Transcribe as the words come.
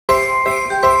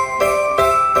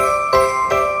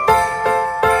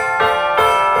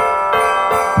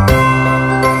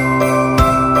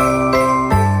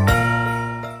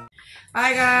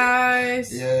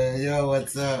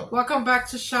welcome back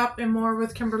to Shop and More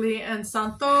with Kimberly and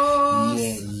Santos.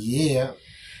 Yeah.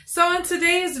 So in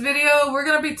today's video, we're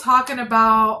going to be talking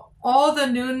about all the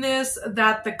newness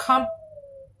that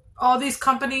all these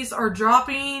companies are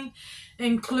dropping,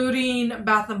 including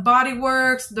Bath and Body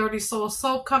Works, Dirty Soul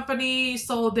Soap Company,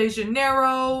 Sol de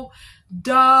Janeiro,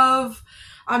 Dove.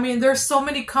 I mean, there's so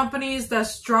many companies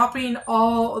that's dropping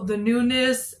all the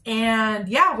newness, and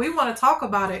yeah, we want to talk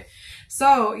about it.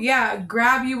 So yeah,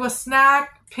 grab you a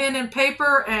snack, pen and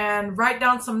paper, and write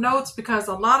down some notes because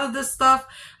a lot of this stuff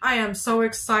I am so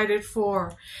excited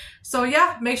for. So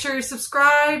yeah, make sure you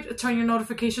subscribe, turn your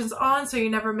notifications on so you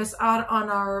never miss out on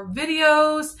our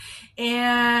videos.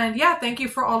 And yeah, thank you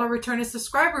for all our returning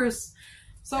subscribers.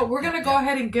 So we're going to go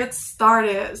ahead and get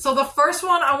started. So the first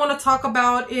one I want to talk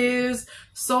about is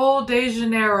Sol de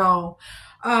Janeiro.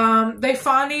 They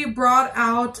finally brought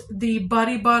out the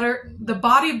body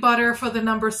butter for the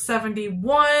number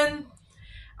 71.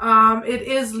 It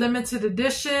is limited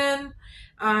edition,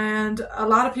 and a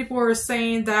lot of people are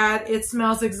saying that it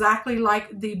smells exactly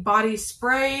like the body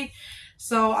spray.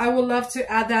 So I would love to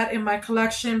add that in my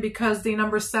collection because the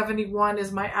number 71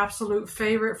 is my absolute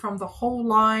favorite from the whole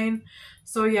line.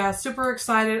 So yeah, super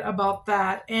excited about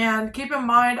that. And keep in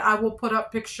mind, I will put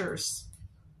up pictures.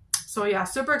 So yeah,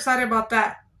 super excited about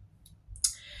that.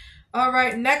 All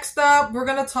right, next up, we're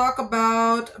going to talk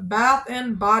about Bath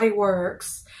and Body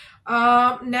Works.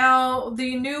 Now,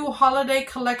 the new holiday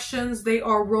collections, they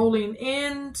are rolling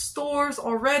in stores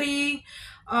already.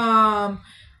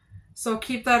 So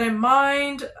keep that in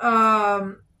mind.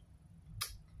 Let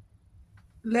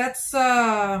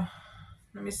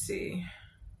me see.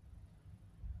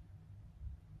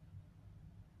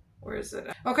 Where is it?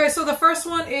 Okay, so the first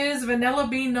one is Vanilla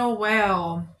Bean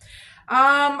Noel.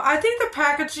 I think the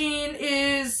packaging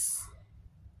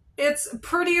it's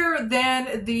prettier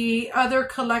than the other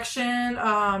collection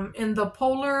in the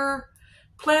Polar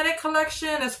Planet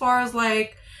collection, as far as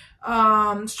like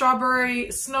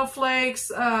strawberry snowflakes,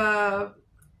 what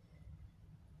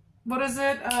is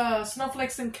it?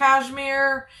 Snowflakes and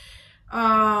cashmere,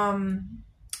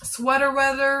 sweater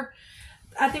weather.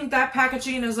 I think that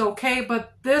packaging is okay,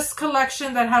 but this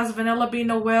collection that has Vanilla Bean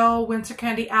Noel, Winter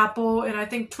Candy Apple, and I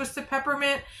think Twisted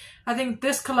Peppermint, I think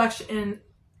this collection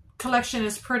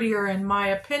is prettier in my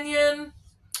opinion.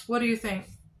 What do you think?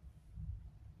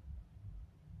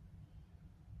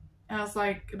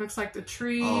 It looks like the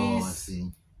trees. Oh, I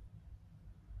see.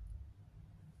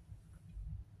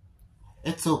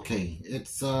 It's okay.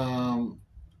 It's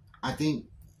I think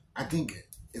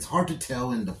it's hard to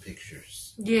tell in the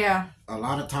pictures. Yeah. A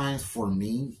lot of times for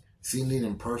me, seeing it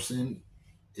in person,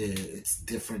 it's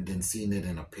different than seeing it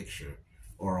in a picture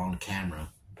or on camera.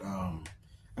 I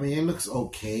mean, it looks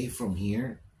okay from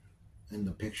here in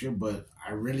the picture, but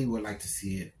I really would like to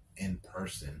see it in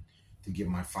person to give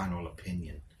my final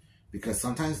opinion, because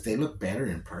sometimes they look better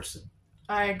in person.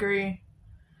 I agree.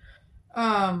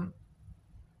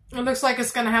 It looks like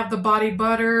it's going to have the body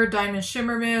butter, diamond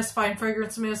shimmer mist, fine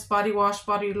fragrance mist, body wash,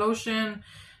 body lotion,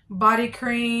 body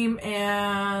cream,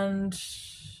 and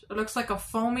it looks like a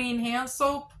foaming hand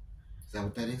soap. Is that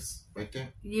what that is right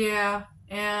there? Yeah,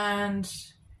 and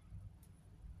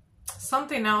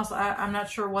something else. I'm not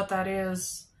sure what that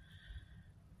is.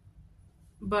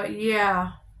 But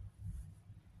yeah.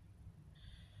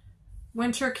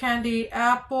 Winter Candy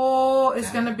Apple is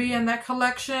going to be in that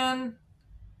collection,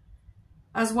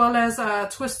 as well as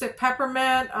Twisted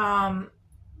Peppermint.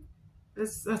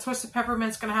 Twisted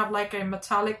Peppermint's going to have like a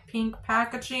metallic pink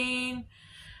packaging.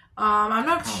 I'm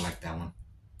not sure. I like that one.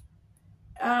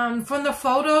 From the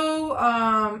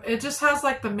photo, it just has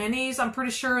like the minis. I'm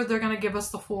pretty sure they're going to give us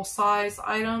the full size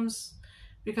items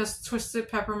because Twisted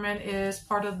Peppermint is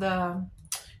part of the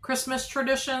Christmas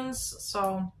traditions.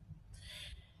 So,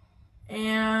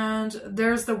 and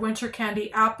there's the Winter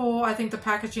Candy Apple. I think the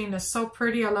packaging is so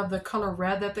pretty. I love the color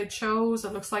red that they chose.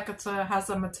 It looks like it has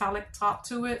a metallic top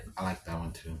to it. I like that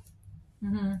one too.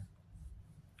 Mm-hmm.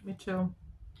 Me too.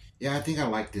 Yeah, I think I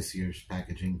like this year's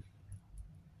packaging.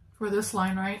 For this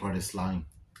line, right? For this line.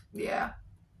 Yeah,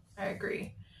 I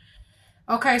agree.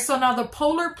 Okay, so now the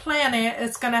Polar Planet,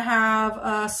 it's going to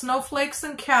have snowflakes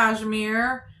and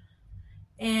cashmere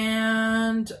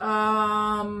and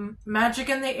Magic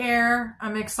in the Air.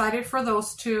 I'm excited for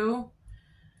those two.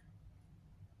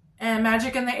 And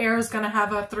Magic in the Air is going to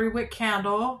have a 3-wick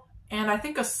candle and I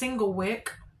think a single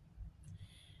wick.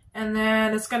 And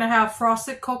then it's going to have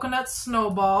Frosted Coconut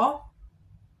Snowball.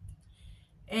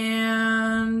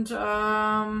 And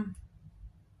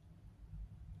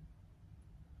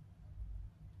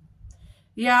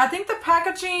yeah, I think the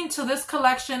packaging to this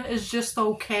collection is just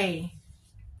okay.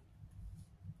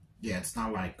 Yeah, it's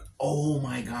not like oh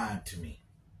my God to me.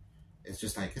 It's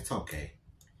just like, it's okay.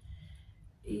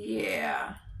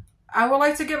 Yeah. I would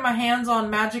like to get my hands on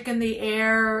Magic in the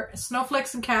Air,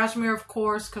 Snowflakes and Cashmere, of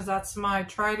course, because that's my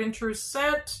tried and true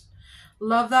scent.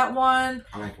 Love that one.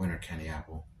 I like Winter Candy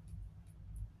Apple.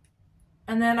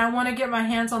 And then I want to get my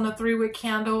hands on the 3-wick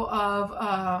candle of,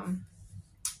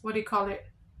 what do you call it?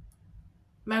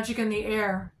 Magic in the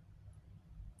Air.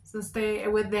 Since they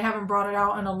haven't brought it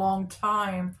out in a long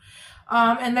time.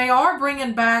 And they are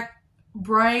bringing back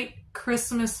Bright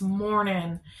Christmas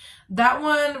Morning. That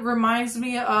one reminds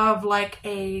me of like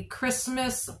a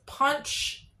Christmas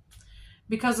punch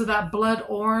because of that blood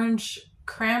orange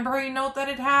cranberry note that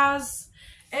it has.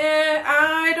 And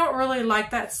I don't really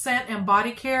like that scent and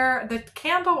body care. The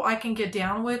candle I can get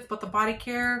down with, but the body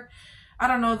care, I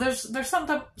don't know. There's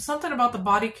something about the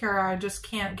body care I just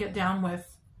can't get down with.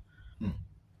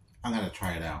 I'm going to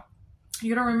try it out.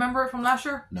 You don't remember it from last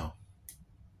year? No.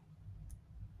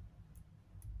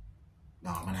 No,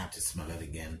 I'm going to have to smell it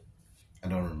again. I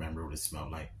don't remember what it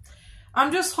smelled like.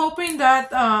 I'm just hoping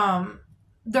that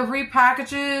the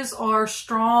repackages are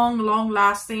strong,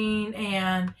 long-lasting,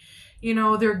 and, you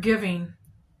know, they're giving.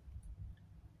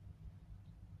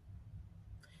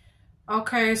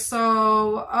 Okay,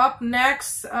 so up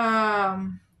next,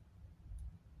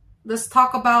 let's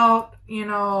talk about, you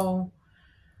know,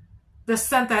 the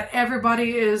scent that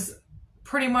everybody is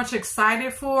pretty much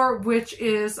excited for, which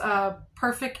is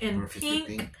Perfect in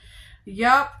Pink.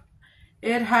 Yep.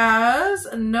 It has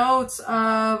notes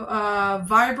of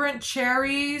vibrant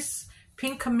cherries,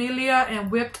 pink camellia, and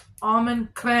whipped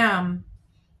almond creme.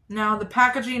 Now, the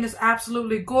packaging is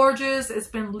absolutely gorgeous. It's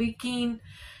been leaking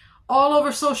all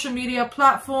over social media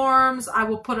platforms. I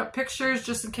will put up pictures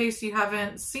just in case you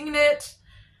haven't seen it.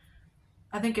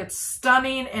 I think it's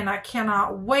stunning, and I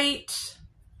cannot wait.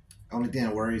 The only thing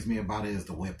that worries me about it is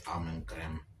the whipped almond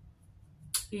creme.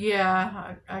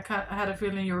 Yeah, I had a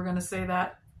feeling you were going to say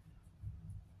that.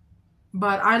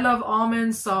 But I love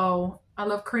almonds, so I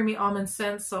love creamy almond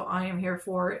scents, so I am here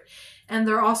for it. And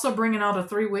they're also bringing out a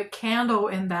 3-wick candle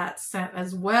in that scent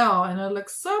as well, and it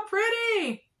looks so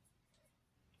pretty.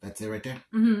 That's it right there?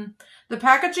 Mm-hmm. The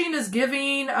packaging is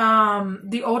giving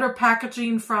the older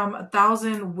packaging from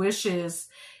 1,000 Wishes.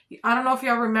 I don't know if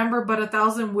y'all remember, but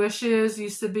 1,000 Wishes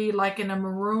used to be like in a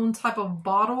maroon type of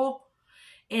bottle.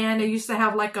 And it used to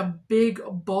have like a big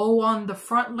bow on the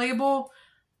front label.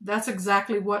 That's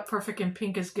exactly what Perfect in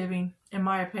Pink is giving, in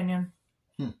my opinion.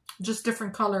 Just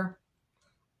different color.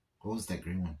 What was that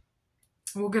green one?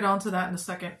 We'll get on to that in a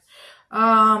second.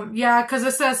 Yeah, because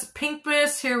it says Pink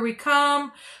Mist, here we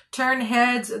come. Turn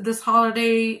heads this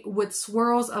holiday with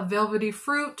swirls of velvety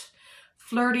fruit,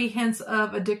 flirty hints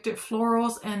of addictive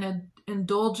florals, and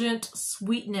indulgent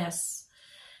sweetness.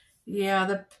 Yeah,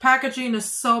 the packaging is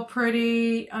so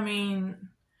pretty. I mean,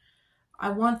 I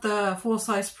want the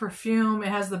full-size perfume. It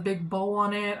has the big bow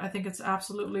on it. I think it's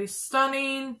absolutely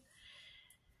stunning.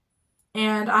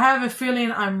 And I have a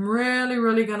feeling I'm really,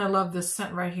 really going to love this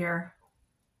scent right here.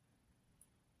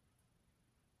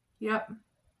 Yep.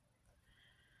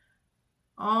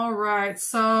 All right.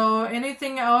 So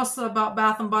anything else about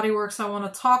Bath & Body Works I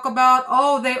want to talk about?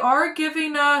 Oh, they are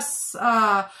giving us,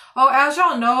 as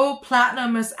y'all know,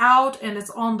 Platinum is out and it's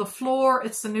on the floor.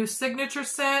 It's the new signature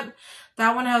scent.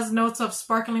 That one has notes of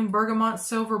sparkling bergamot,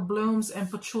 silver blooms,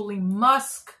 and patchouli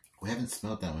musk. We haven't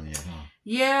smelled that one yet, huh?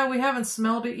 Yeah, we haven't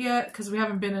smelled it yet because we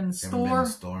haven't been in the store. Haven't been in the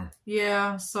store.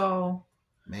 Yeah, so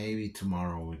maybe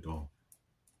tomorrow we go.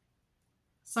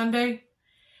 Sunday?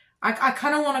 I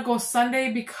kind of want to go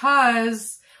Sunday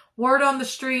because word on the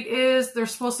street is they're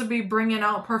supposed to be bringing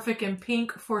out Perfect in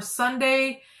Pink for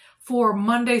Sunday for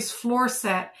Monday's floor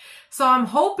set. So I'm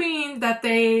hoping that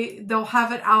they'll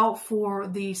have it out for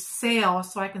the sale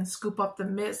so I can scoop up the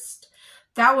mist.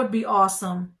 That would be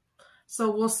awesome. So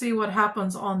we'll see what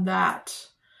happens on that.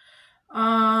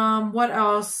 What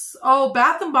else? Oh,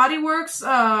 Bath & Body Works,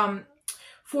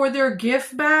 for their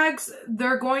gift bags,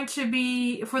 they're going to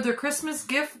be, for their Christmas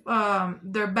gift,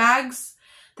 their bags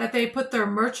that they put their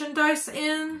merchandise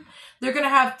in, they're going to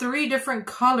have 3 different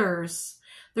colors.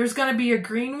 There's going to be a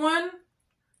green one,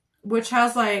 which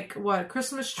has like, what,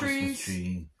 Christmas trees? Christmas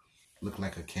tree. Look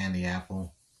like a candy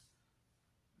apple.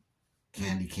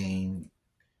 Candy cane.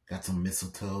 Got some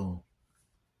mistletoe.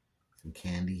 Some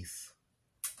candies.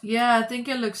 Yeah, I think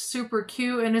it looks super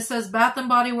cute. And it says Bath &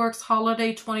 Body Works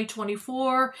Holiday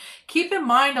 2024. Keep in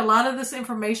mind, a lot of this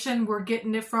information, we're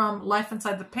getting it from Life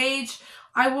Inside the Page.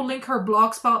 I will link her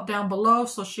blog spot down below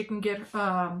so she can get,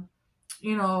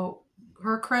 you know,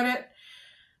 her credit.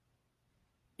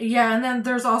 Yeah, and then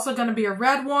there's also going to be a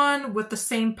red one with the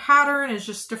same pattern. It's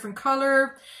just different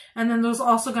color. And then there's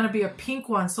also going to be a pink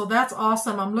one. So that's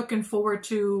awesome. I'm looking forward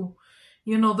to,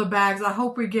 you know, the bags. I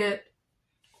hope we get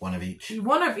one of each.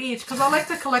 One of each, because I like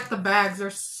to collect the bags.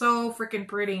 They're so freaking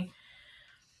pretty.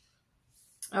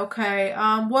 Okay,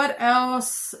 what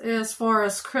else as far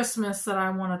as Christmas that I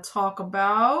want to talk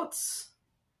about?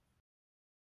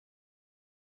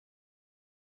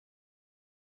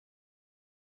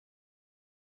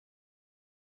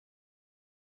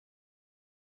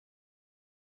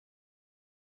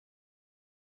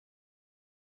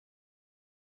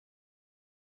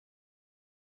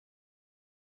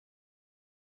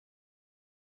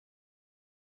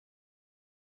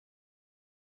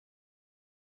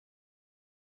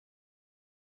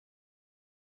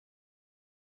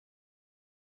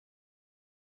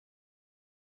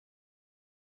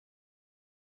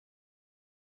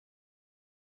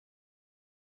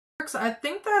 I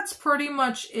think that's pretty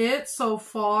much it so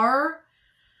far.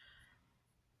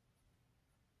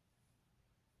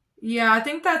 Yeah, I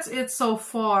think that's it so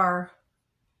far.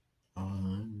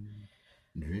 I'm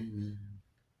dreaming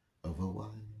of a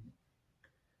white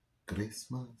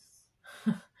Christmas.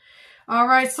 All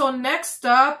right, so next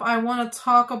up, I want to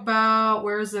talk about,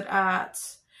 where is it at?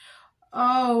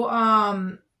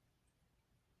 Oh,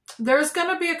 there's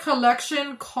going to be a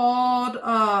collection called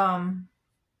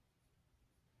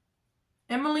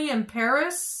Emily in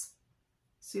Paris.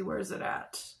 Let's see, where is it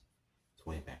at? It's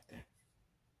way back there.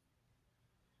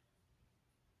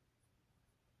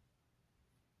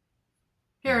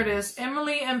 Here it is,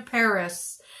 Emily in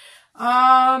Paris.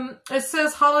 It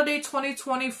says Holiday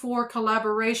 2024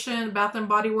 collaboration, Bath and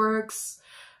Body Works,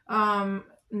 with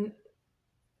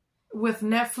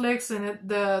Netflix, and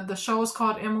the show is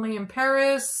called Emily in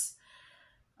Paris.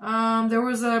 There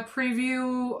was a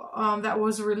preview that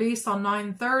was released on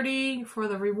 9/30 for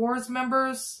the rewards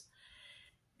members,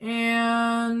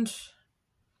 and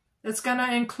it's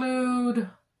gonna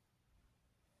include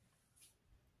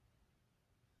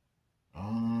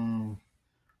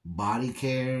body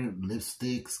care,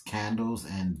 lipsticks, candles,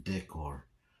 and decor,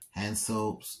 hand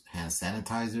soaps, hand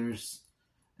sanitizers,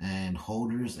 and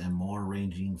holders, and more,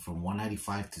 ranging from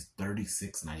 $195 to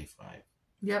 $36.95.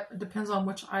 Yep, it depends on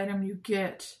which item you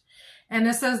get. And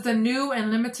it says the new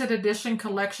and limited edition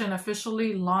collection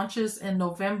officially launches in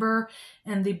November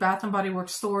in the Bath & Body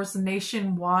Works stores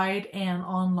nationwide and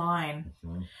online.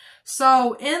 Mm-hmm.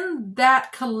 So in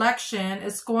that collection,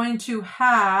 it's going to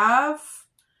have,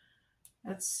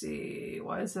 let's see,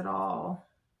 why is it all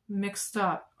mixed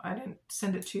up? I didn't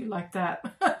send it to you like that.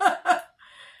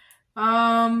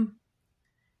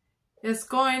 It's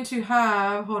going to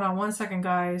have, hold on one second,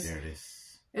 guys. There it is.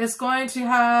 It's going to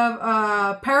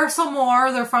have Paris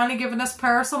Amour. They're finally giving us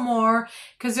Paris Amour.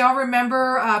 Because y'all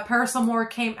remember Paris Amour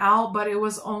came out, but it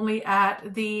was only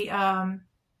at the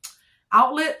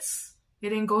outlets. It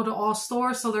didn't go to all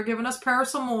stores. So they're giving us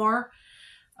Paris Amour.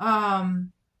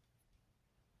 And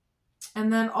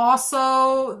then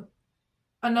also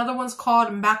another one's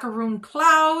called Macaroon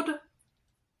Cloud.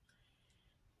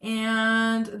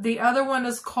 And the other one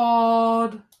is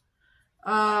called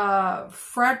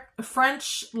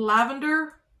French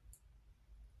Lavender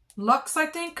Luxe, I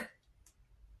think.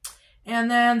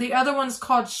 And then the other one's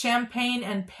called Champagne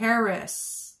in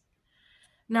Paris.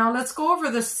 Now let's go over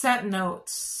the scent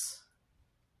notes.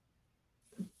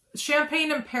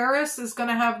 Champagne in Paris is going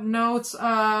to have notes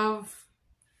of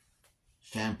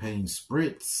champagne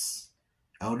spritz,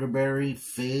 elderberry,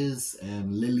 fizz,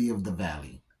 and lily of the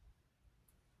valley.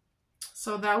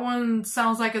 So that one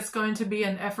sounds like it's going to be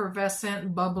an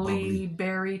effervescent, bubbly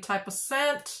berry type of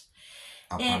scent.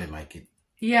 I'll probably like it.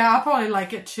 Yeah, I'll probably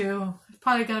like it too. It's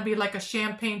probably going to be like a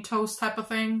champagne toast type of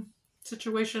thing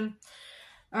situation.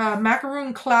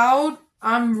 Macaroon Cloud.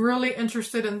 I'm really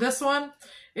interested in this one.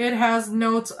 It has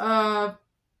notes of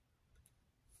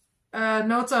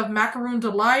Macaroon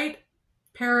Delight,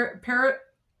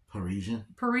 Parisian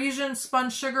spun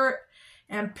sugar,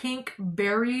 and pink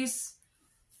berries,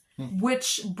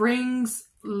 which brings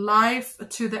life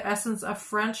to the essence of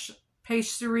French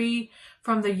pastry,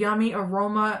 from the yummy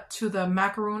aroma to the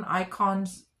macaroon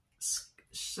icons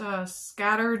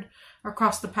scattered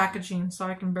across the packaging, so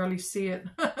I can barely see it.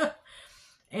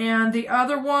 And the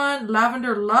other one,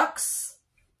 Lavender Luxe.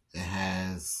 It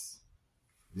has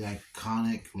the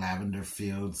iconic lavender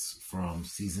fields from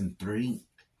season 3.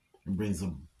 It brings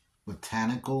a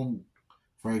botanical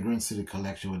fragrance to the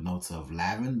collection with notes of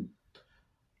lavande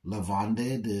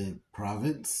de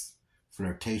Provence,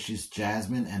 flirtatious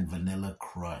jasmine, and vanilla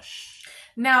crush.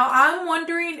 Now, I'm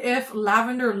wondering if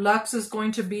Lavender Luxe is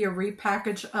going to be a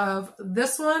repackage of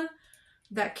this one.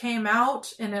 that came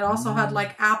out, and it also had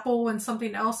like apple and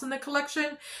something else in the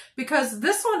collection, because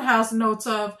this one has notes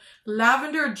of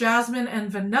lavender, jasmine,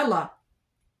 and vanilla.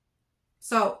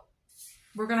 So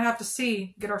we're gonna have to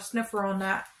get our sniffer on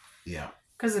that. Yeah,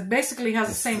 because it basically has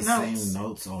the same notes. Same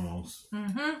notes almost.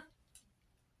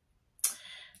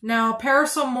 Now,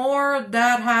 Paris Amour,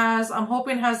 that has, I'm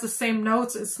hoping has the same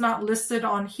notes. It's not listed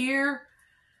on here,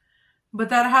 but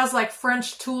that has like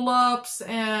French tulips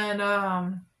and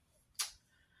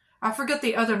I forget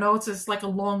the other notes. It's like a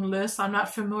long list. I'm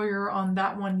not familiar on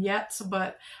that one yet,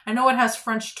 but I know it has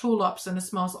French tulips and it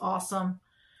smells awesome.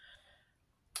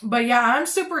 But yeah, I'm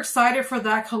super excited for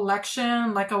that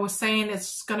collection. Like I was saying,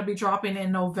 it's going to be dropping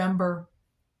in November.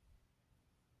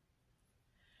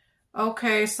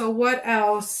 Okay, so what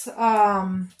else?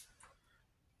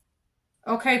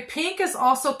 Okay, Pink is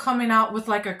also coming out with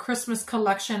like a Christmas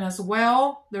collection as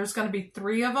well. There's going to be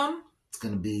 3 of them. It's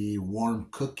going to be Warm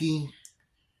Cookie,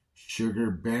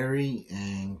 Sugar Berry,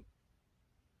 and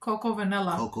Cocoa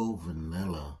Vanilla. Cocoa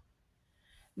Vanilla.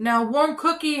 Now, Warm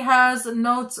Cookie has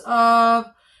notes of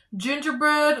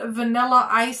gingerbread, vanilla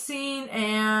icing,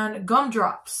 and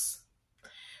gumdrops.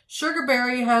 Sugar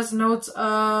Berry has notes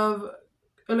of,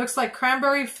 it looks like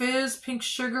cranberry fizz, pink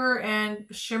sugar, and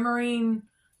shimmering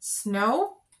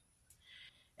snow.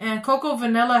 And Cocoa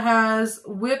Vanilla has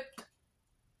whipped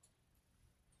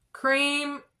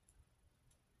cream,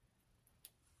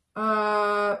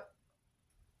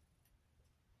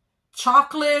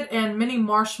 chocolate, and mini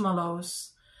marshmallows.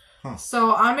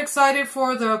 So I'm excited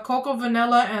for the Cocoa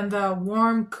Vanilla and the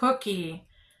Warm Cookie.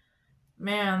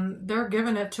 Man, they're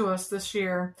giving it to us this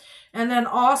year. And then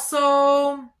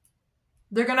also,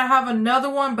 they're going to have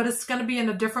another one, but it's going to be in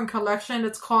a different collection.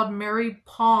 It's called Merry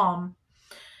Palm.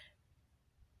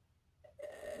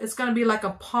 It's going to be like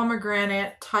a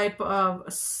pomegranate type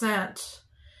of scent.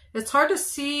 It's hard to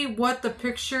see what the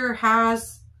picture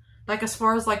has, like as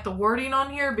far as like the wording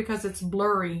on here, because it's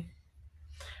blurry.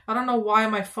 I don't know why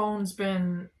my phone's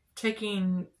been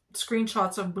taking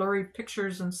screenshots of blurry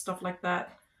pictures and stuff like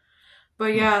that.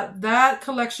 But yeah, that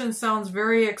collection sounds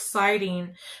very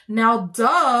exciting. Now,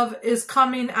 Dove is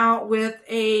coming out with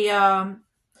a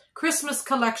Christmas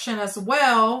collection as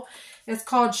well. It's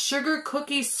called Sugar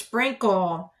Cookie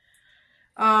Sprinkle.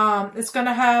 It's going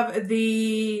to have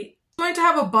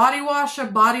a body wash, a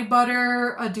body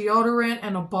butter, a deodorant,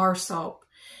 and a bar soap.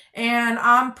 And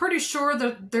I'm pretty sure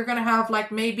that they're going to have like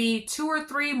maybe 2 or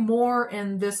 3 more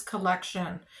in this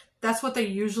collection. That's what they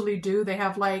usually do. They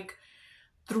have like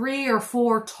 3 or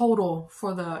 4 total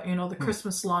for the, the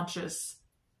Christmas launches.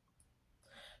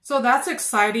 So that's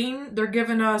exciting. They're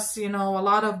giving us, a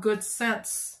lot of good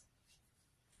scents.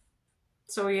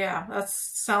 So yeah, that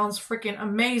sounds freaking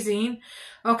amazing.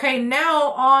 Okay,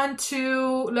 now on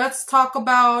to, let's talk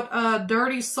about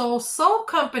Dirty Soul Soap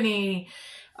Company.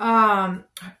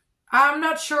 I'm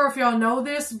not sure if y'all know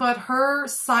this, but her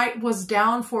site was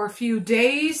down for a few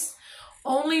days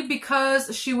only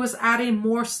because she was adding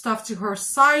more stuff to her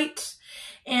site.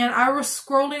 And I was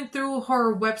scrolling through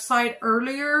her website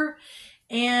earlier,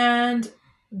 and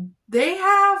they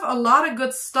have a lot of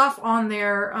good stuff on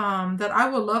there that I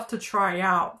would love to try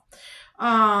out.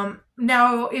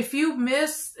 Now, if you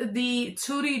missed the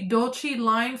Tutti Dolce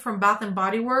line from Bath &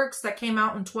 Body Works that came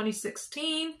out in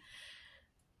 2016,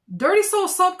 Dirty Soul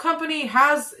Soap Company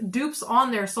has dupes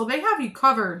on there, so they have you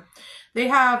covered. They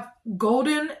have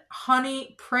Golden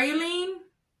Honey Praline,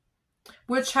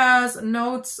 which has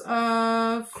notes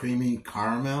of creamy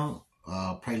caramel,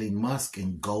 praline musk,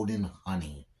 and golden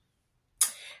honey.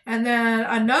 And then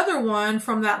another one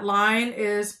from that line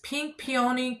is Pink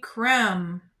Peony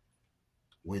Creme,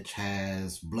 which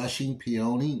has blushing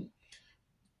peony,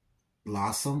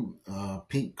 blossom,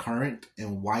 pink currant,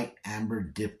 and white amber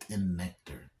dipped in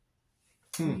nectar.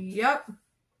 Yep.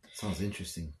 Sounds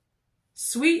interesting.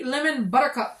 Sweet Lemon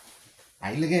Buttercup.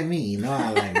 Hey, look at me. You know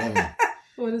I like lemon.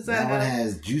 What is that? That one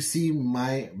has juicy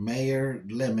Mayer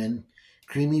lemon,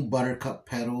 creamy buttercup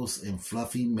petals, and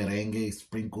fluffy merengue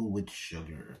sprinkled with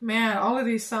sugar. Man, all of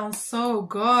these sound so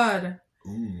good.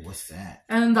 Ooh, what's that?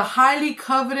 And the highly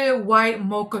coveted White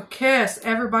Mocha Kiss.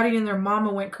 Everybody and their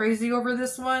mama went crazy over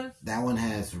this one. That one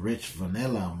has rich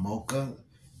vanilla, mocha,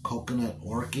 coconut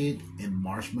orchid, and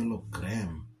marshmallow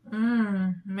creme.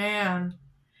 Man.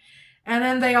 And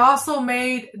then they also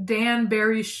made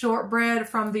Danbury Shortbread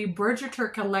from the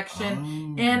Bridgerton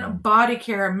collection in body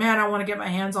care. Man, I want to get my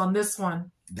hands on this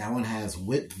one. That one has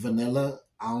whipped vanilla,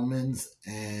 almonds,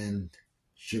 and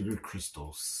sugar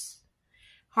crystals.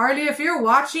 Harley, if you're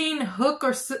watching, hook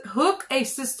a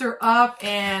sister up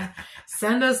and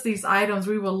send us these items.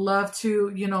 We would love to,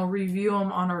 review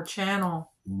them on our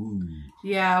channel. Ooh.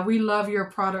 Yeah, we love your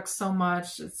products so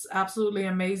much. It's absolutely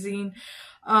amazing.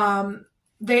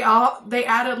 They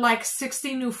added like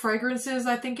 60 new fragrances,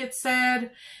 I think it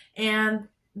said. And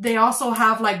they also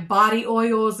have like body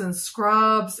oils and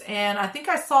scrubs. And I think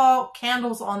I saw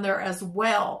candles on there as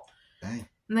well. Dang.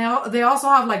 Now they also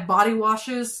have like body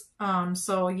washes.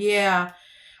 So yeah,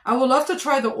 I would love to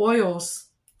try the oils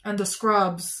and the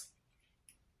scrubs.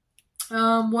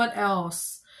 What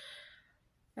else?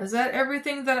 Is that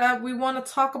everything that we want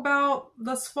to talk about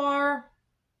thus far?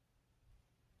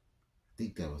 I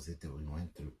think that was it that we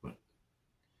went through. But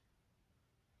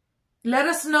let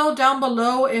us know down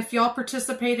below if y'all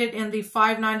participated in the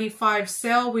 $5.95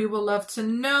 sale. We would love to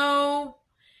know.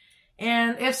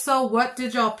 And if so, what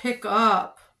did y'all pick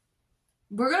up?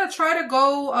 We're going to try to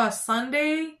go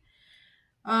Sunday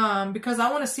because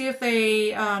I want to see if they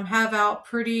have out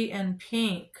Pretty in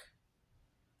Pink.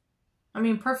 I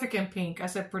mean, Perfect in Pink. I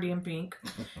said Pretty in Pink.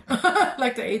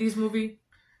 Like the 80s movie.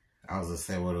 I was going to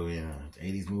say, what are we in? An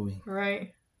 80s movie?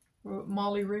 Right.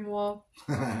 Molly Ringwald.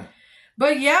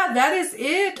 But yeah, that is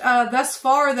it thus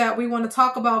far that we want to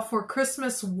talk about for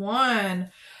Christmas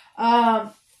 1.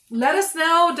 Let us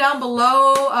know down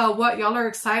below what y'all are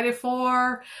excited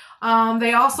for.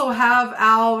 They also have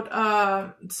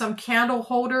out some candle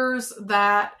holders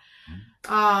that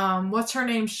what's her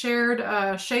name shared,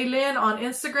 Shaylin on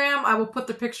Instagram. I will put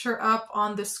the picture up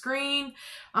on the screen.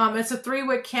 It's a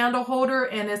 3-wick candle holder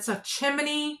and it's a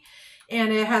chimney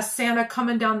and it has Santa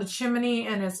coming down the chimney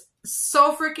and it's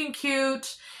so freaking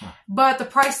cute. But the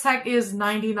price tag is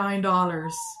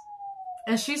 $99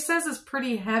 and she says it's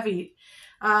pretty heavy.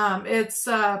 It's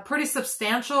pretty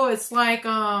substantial. It's like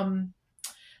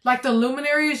the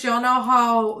luminaries. Y'all know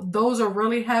how those are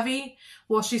really heavy.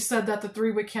 Well, she said that the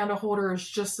 3-wick candle holder is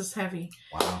just as heavy.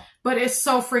 Wow. But it's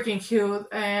so freaking cute.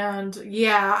 And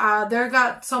yeah, they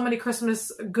got so many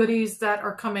Christmas goodies that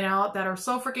are coming out that are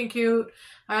so freaking cute.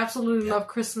 I absolutely love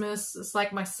Christmas. It's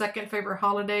like my second favorite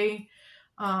holiday.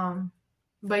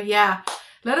 But yeah,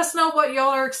 let us know what y'all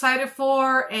are excited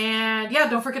for. And yeah,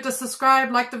 don't forget to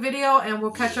subscribe, like the video, and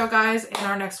we'll catch y'all guys in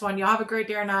our next one. Y'all have a great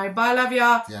day or night. Bye, love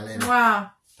y'all. See y'all later. Wow.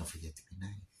 Don't forget to be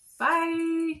nice.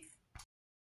 Bye.